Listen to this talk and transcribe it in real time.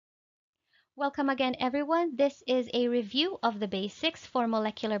Welcome again, everyone. This is a review of the basics for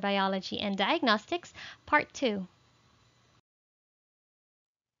molecular biology and diagnostics, part 2.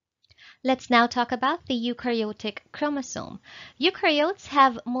 Let's now talk about the eukaryotic chromosome. Eukaryotes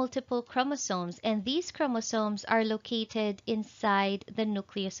have multiple chromosomes, and these chromosomes are located inside the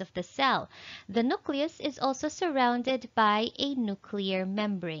nucleus of the cell. The nucleus is also surrounded by a nuclear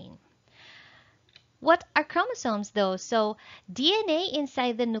membrane. What are chromosomes though? So DNA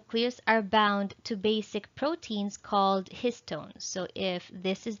inside the nucleus are bound to basic proteins called histones. So if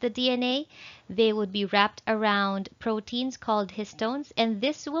this is the DNA, they would be wrapped around proteins called histones, and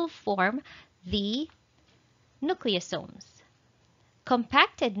this will form the nucleosomes.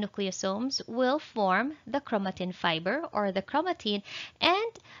 Compacted nucleosomes will form the chromatin fiber or the chromatin,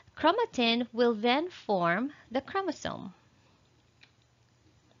 and chromatin will then form the chromosome.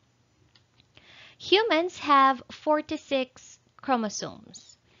 Humans have 46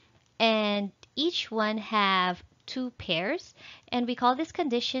 chromosomes, and each one have two pairs, and we call this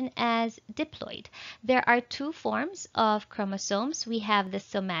condition as diploid. There are two forms of chromosomes. We have the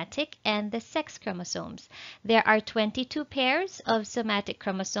somatic and the sex chromosomes. There are 22 pairs of somatic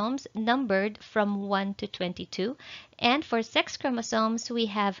chromosomes numbered from 1 to 22, and for sex chromosomes we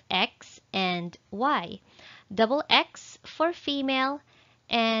have X and Y. Double X for female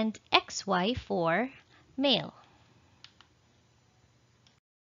and XY for male.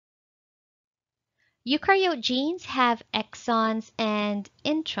 Eukaryote genes have exons and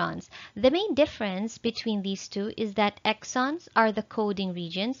introns. The main difference between these two is that exons are the coding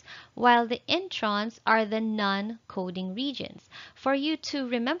regions, while the introns are the non-coding regions. For you to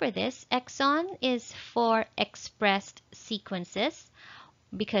remember this, exon is for expressed sequences,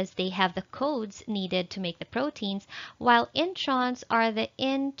 because they have the codes needed to make the proteins, while introns are the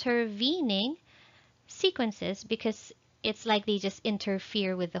intervening sequences because it's like they just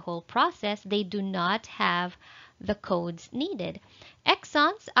interfere with the whole process. They do not have the codes needed.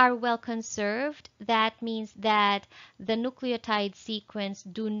 Exons are well conserved. That means that the nucleotide sequence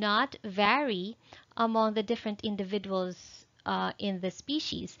do not vary among the different individuals in the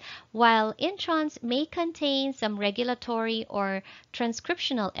species, while introns may contain some regulatory or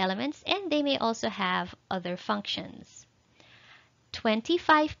transcriptional elements, and they may also have other functions.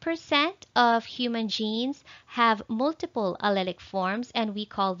 25% of human genes have multiple allelic forms, and we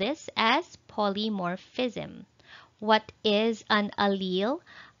call this as polymorphism. What is an allele?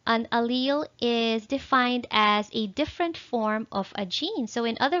 An allele is defined as a different form of a gene. So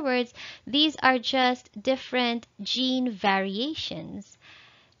in other words, these are just different gene variations.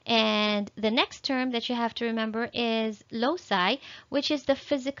 And the next term that you have to remember is loci, which is the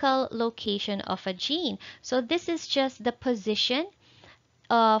physical location of a gene. So this is just the position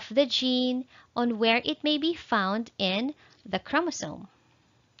of the gene on where it may be found in the chromosome.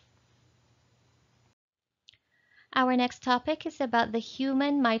 Our next topic is about the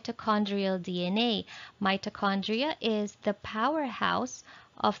human mitochondrial DNA. Mitochondria is the powerhouse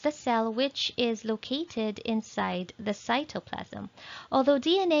of the cell, which is located inside the cytoplasm. Although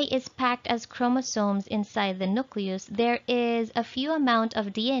DNA is packed as chromosomes inside the nucleus, there is a few amount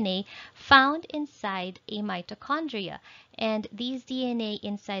of DNA found inside a mitochondria. And these DNA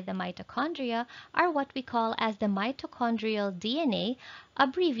inside the mitochondria are what we call as the mitochondrial DNA,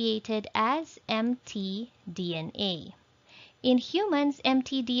 abbreviated as mtDNA. In humans,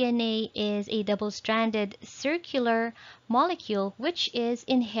 mtDNA is a double-stranded circular molecule which is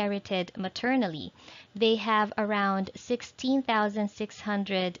inherited maternally. They have around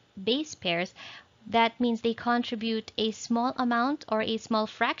 16,600 base pairs. That means they contribute a small amount or a small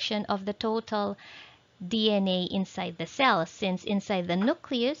fraction of the total DNA inside the cell. Since inside the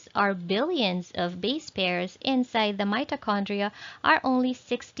nucleus are billions of base pairs, inside the mitochondria are only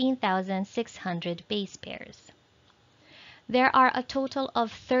 16,600 base pairs. There are a total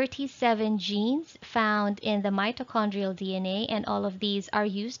of 37 genes found in the mitochondrial DNA, and all of these are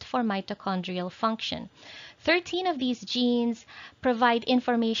used for mitochondrial function. 13 of these genes provide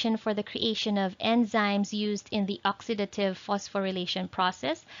information for the creation of enzymes used in the oxidative phosphorylation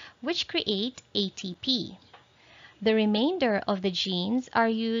process, which create ATP. The remainder of the genes are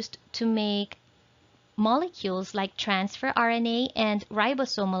used to make molecules like transfer RNA and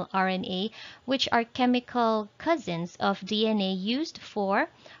ribosomal RNA, which are chemical cousins of DNA used for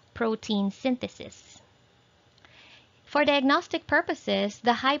protein synthesis. For diagnostic purposes,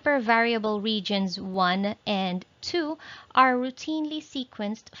 the hypervariable regions 1 and 2 are routinely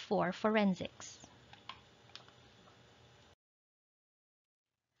sequenced for forensics.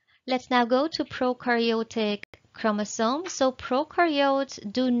 Let's now go to prokaryotic chromosomes. So prokaryotes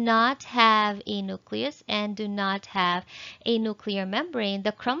do not have a nucleus and do not have a nuclear membrane.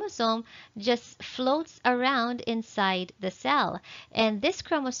 The chromosome just floats around inside the cell. And this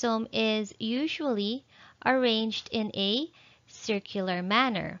chromosome is usually arranged in a circular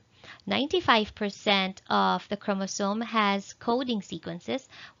manner. 95% of the chromosome has coding sequences,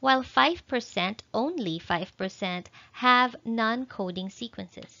 while 5%, only 5%, have non-coding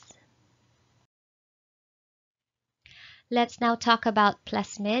sequences. Let's now talk about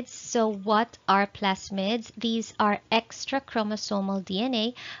plasmids. So what are plasmids? These are extra chromosomal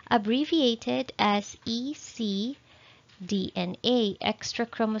DNA, abbreviated as EC DNA, extra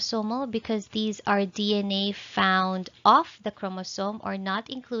chromosomal, because these are DNA found off the chromosome or not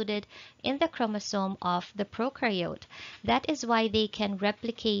included in the chromosome of the prokaryote. That is why they can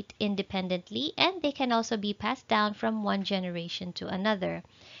replicate independently, and they can also be passed down from one generation to another.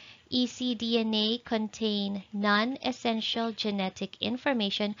 ecDNA contain non-essential genetic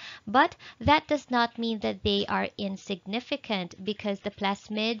information, but that does not mean that they are insignificant because the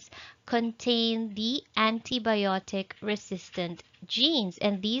plasmids contain the antibiotic resistant genes,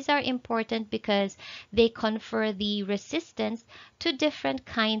 and these are important because they confer the resistance to different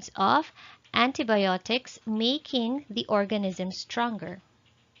kinds of antibiotics, making the organism stronger.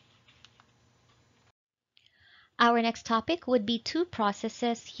 Our next topic would be two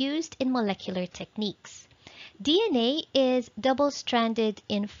processes used in molecular techniques. DNA is double-stranded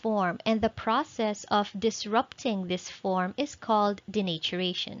in form, and the process of disrupting this form is called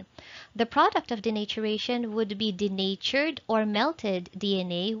denaturation. The product of denaturation would be denatured or melted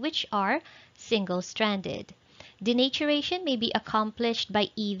DNA, which are single-stranded. Denaturation may be accomplished by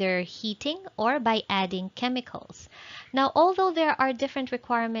either heating or by adding chemicals. Now, although there are different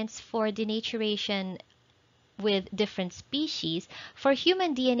requirements for denaturation with different species, for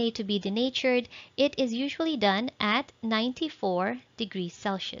human DNA to be denatured, it is usually done at 94 degrees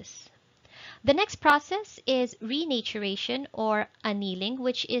Celsius. The next process is renaturation or annealing,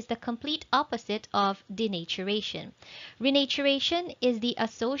 which is the complete opposite of denaturation. Renaturation is the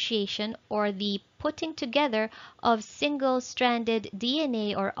association or the putting together of single-stranded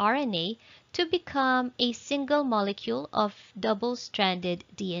DNA or RNA to become a single molecule of double-stranded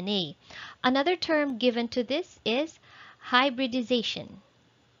DNA. Another term given to this is hybridization.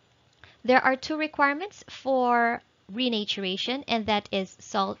 There are two requirements for renaturation, and that is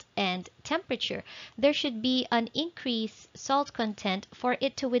salt and temperature. There should be an increased salt content for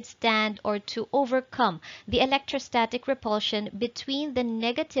it to withstand or to overcome the electrostatic repulsion between the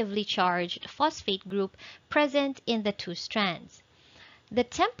negatively charged phosphate group present in the two strands. The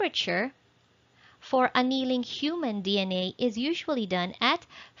temperature for annealing human DNA is usually done at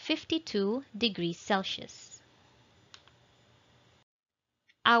 52 degrees Celsius.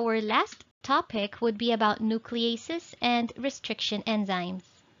 Our last topic would be about nucleases and restriction enzymes.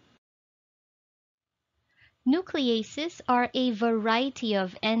 Nucleases are a variety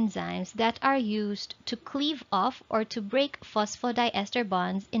of enzymes that are used to cleave off or to break phosphodiester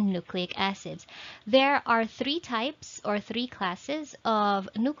bonds in nucleic acids. There are three types or three classes of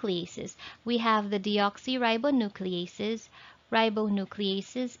nucleases. We have the deoxyribonucleases,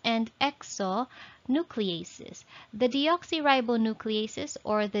 ribonucleases, and exonucleases. The deoxyribonucleases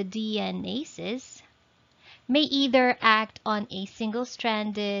or the DNases may either act on a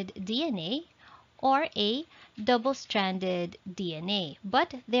single-stranded DNA or a double-stranded DNA.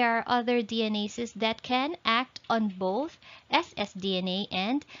 But there are other DNases that can act on both ssDNA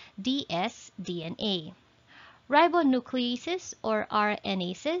and dsDNA. Ribonucleases or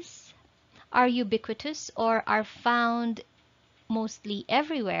RNases are ubiquitous or are found mostly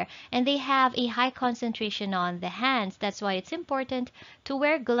everywhere, and they have a high concentration on the hands. That's why it's important to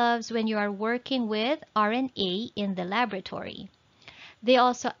wear gloves when you are working with RNA in the laboratory. They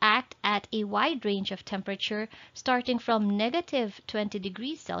also act at a wide range of temperature, starting from negative 20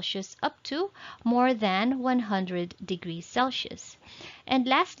 degrees Celsius up to more than 100 degrees Celsius. And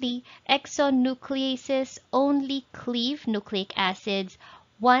lastly, exonucleases only cleave nucleic acids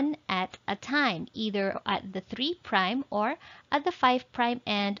one at a time, either at the 3' or at the 5'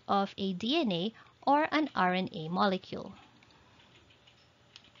 end of a DNA or an RNA molecule.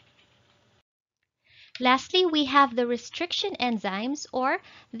 Lastly, we have the restriction enzymes or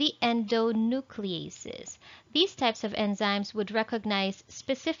the endonucleases. These types of enzymes would recognize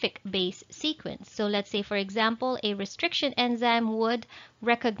specific base sequence. So let's say, for example, a restriction enzyme would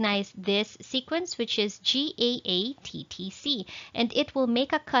recognize this sequence, which is GAATTC, and it will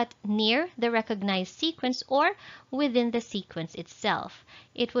make a cut near the recognized sequence or within the sequence itself.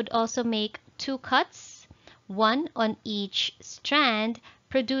 It would also make two cuts, one on each strand,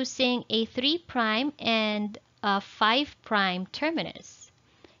 producing a 3' and a 5' terminus.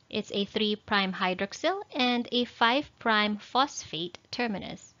 It's a 3' hydroxyl and a 5' phosphate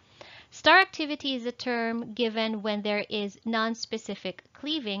terminus. Star activity is a term given when there is nonspecific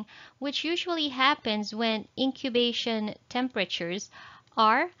cleaving, which usually happens when incubation temperatures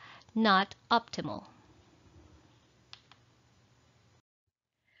are not optimal.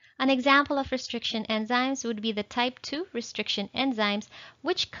 An example of restriction enzymes would be the type 2 restriction enzymes,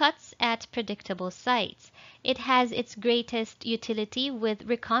 which cuts at predictable sites. It has its greatest utility with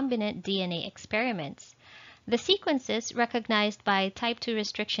recombinant DNA experiments. The sequences recognized by type 2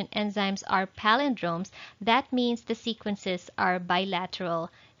 restriction enzymes are palindromes. That means the sequences are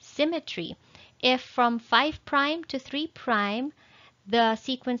bilateral symmetry. If from 5' to 3', the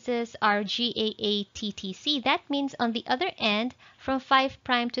sequences are GAA-TTC. That means on the other end, from 5'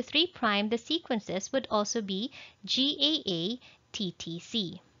 to 3', the sequences would also be GAA-TTC.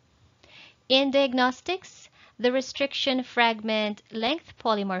 In diagnostics, the restriction fragment length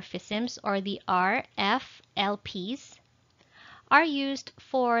polymorphisms, or the RFLPs, are used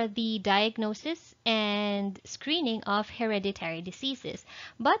for the diagnosis and screening of hereditary diseases,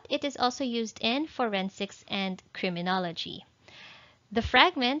 but it is also used in forensics and criminology. The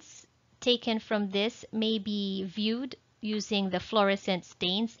fragments taken from this may be viewed using the fluorescent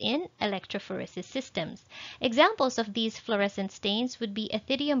stains in electrophoresis systems. Examples of these fluorescent stains would be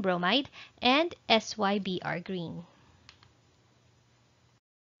ethidium bromide and SYBR green.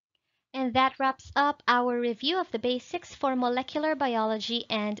 And that wraps up our review of the basics for molecular biology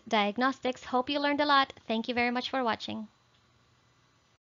and diagnostics. Hope you learned a lot. Thank you very much for watching.